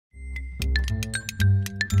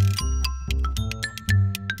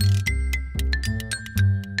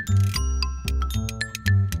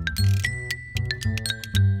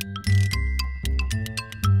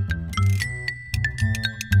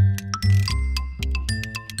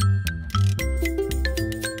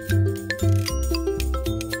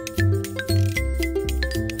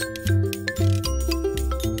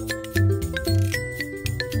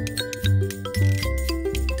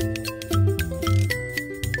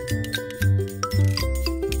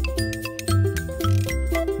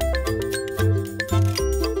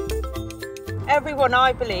everyone,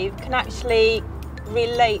 I believe, can actually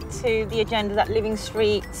relate to the agenda that Living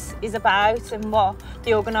Streets is about and what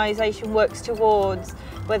the organisation works towards,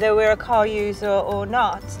 whether we're a car user or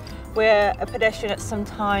not. We're a pedestrian at some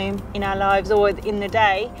time in our lives or in the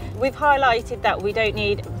day. We've highlighted that we don't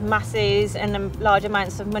need masses and large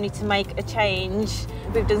amounts of money to make a change.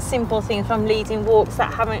 We've done simple things from leading walks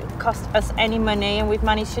that haven't cost us any money, and we've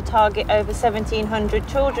managed to target over 1,700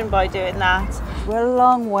 children by doing that. We're a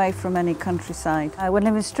long way from any countryside. When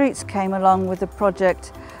Living Streets came along with the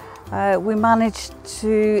project, we managed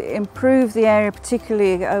to improve the area,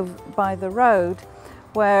 particularly over by the road,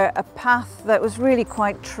 where a path that was really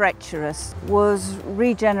quite treacherous was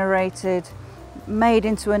regenerated, made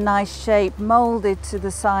into a nice shape, moulded to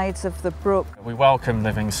the sides of the brook. We welcome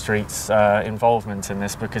Living Streets' involvement in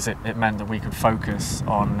this because it meant that we could focus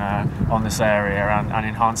on this area and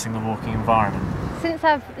enhancing the walking environment. Since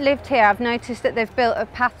I've lived here, I've noticed that they've built a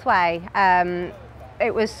pathway.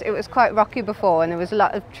 It was quite rocky before, and there was a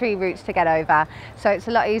lot of tree roots to get over, so it's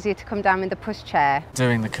a lot easier to come down with the pushchair.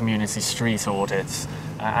 Doing the community street audits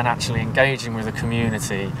and actually engaging with the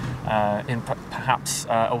community in perhaps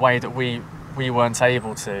a way that we weren't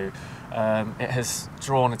able to, it has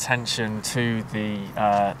drawn attention to the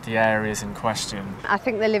areas in question. I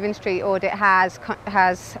think the Living Street audit has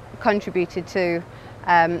contributed to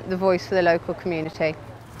the voice for the local community.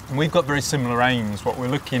 And we've got very similar aims. What we're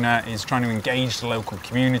looking at is trying to engage the local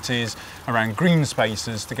communities around green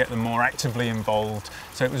spaces to get them more actively involved.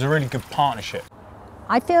 So it was a really good partnership.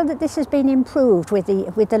 I feel that this has been improved with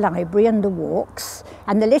the library and the walks,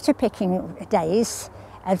 and the litter picking days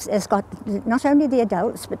has got not only the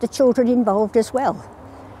adults but the children involved as well.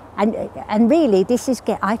 And really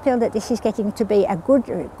I feel that this is getting to be a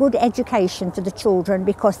good education to the children,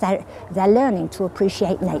 because they're learning to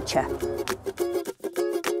appreciate nature.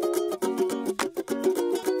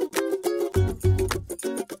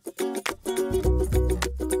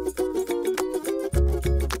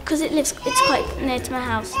 Because it's quite near to my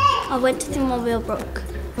house. I went to Thimblemill Brook.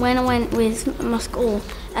 When I went with my school,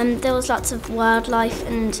 there was lots of wildlife,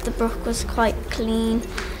 and the brook was quite clean,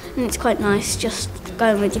 and it's quite nice just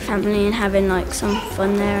going with your family and having like some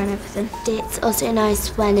fun there and everything. It's also nice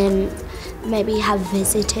when maybe you have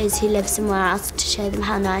visitors who live somewhere else to show them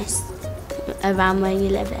how nice around where you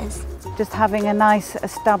live is. Just having a nice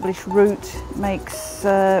established route makes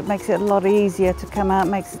it a lot easier to come out,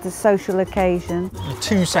 makes it a social occasion. You're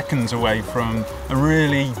 2 seconds away from a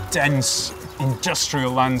really dense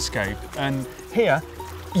industrial landscape, and here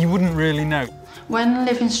you wouldn't really know. When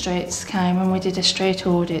Living Streets came and we did a street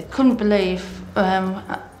audit, couldn't believe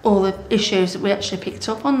all the issues that we actually picked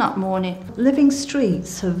up on that morning. Living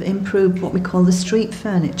Streets have improved what we call the street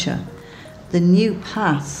furniture. The new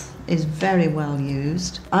path is very well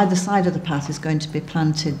used. Either side of the path is going to be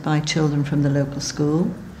planted by children from the local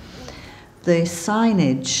school. The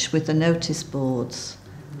signage with the notice boards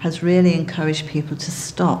has really encouraged people to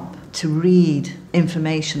stop, to read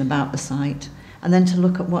information about the site, and then to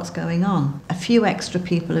look at what's going on. A few extra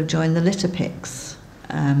people have joined the litter picks.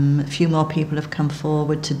 A few more people have come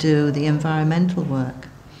forward to do the environmental work.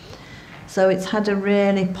 So it's had a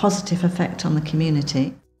really positive effect on the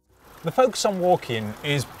community. The focus on walking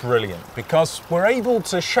is brilliant because we're able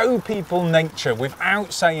to show people nature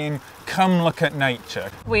without saying, come look at nature.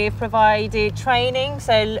 We've provided training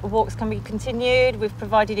so walks can be continued. We've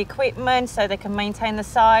provided equipment so they can maintain the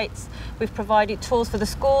sites. We've provided tools for the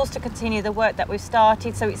schools to continue the work that we've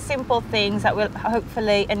started. So it's simple things that will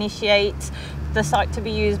hopefully initiate the site to be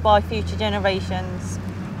used by future generations.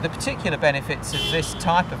 The particular benefits of this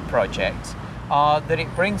type of project are that it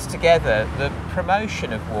brings together the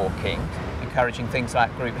promotion of walking, encouraging things like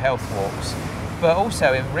group health walks, but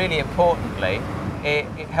also, and really importantly, it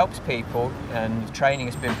helps people, and training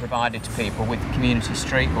has been provided to people with community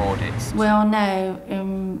street audits. We are now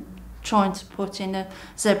trying to put in a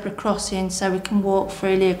zebra crossing so we can walk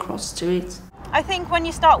freely across to it. I think when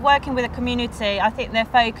you start working with a community, I think their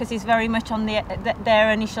focus is very much on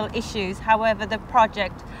their initial issues. However, the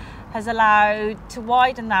project has allowed to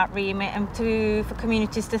widen that remit and for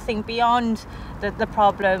communities to think beyond the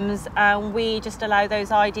problems, and we just allow those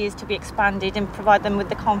ideas to be expanded and provide them with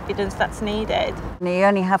the confidence that's needed. You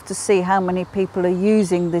only have to see how many people are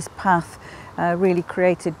using this path really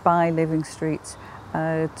created by Living Streets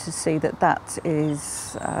to see that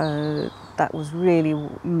was really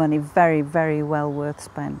money very, very well worth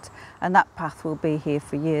spent. And that path will be here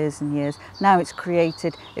for years and years. Now it's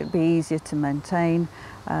created, it'll be easier to maintain.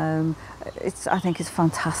 I think it's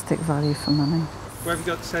fantastic value for money. What have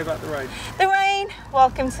you got to say about the rain? The rain,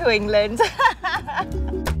 welcome to England.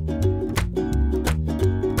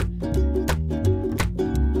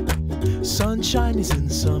 Sun Sunshine is in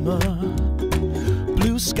summer,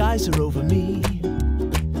 blue skies are over me.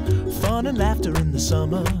 Fun and laughter in the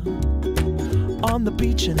summer, on the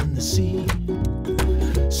beach and in the sea.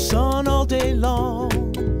 Sun all day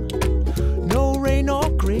long, no rain or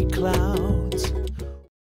grey cloud.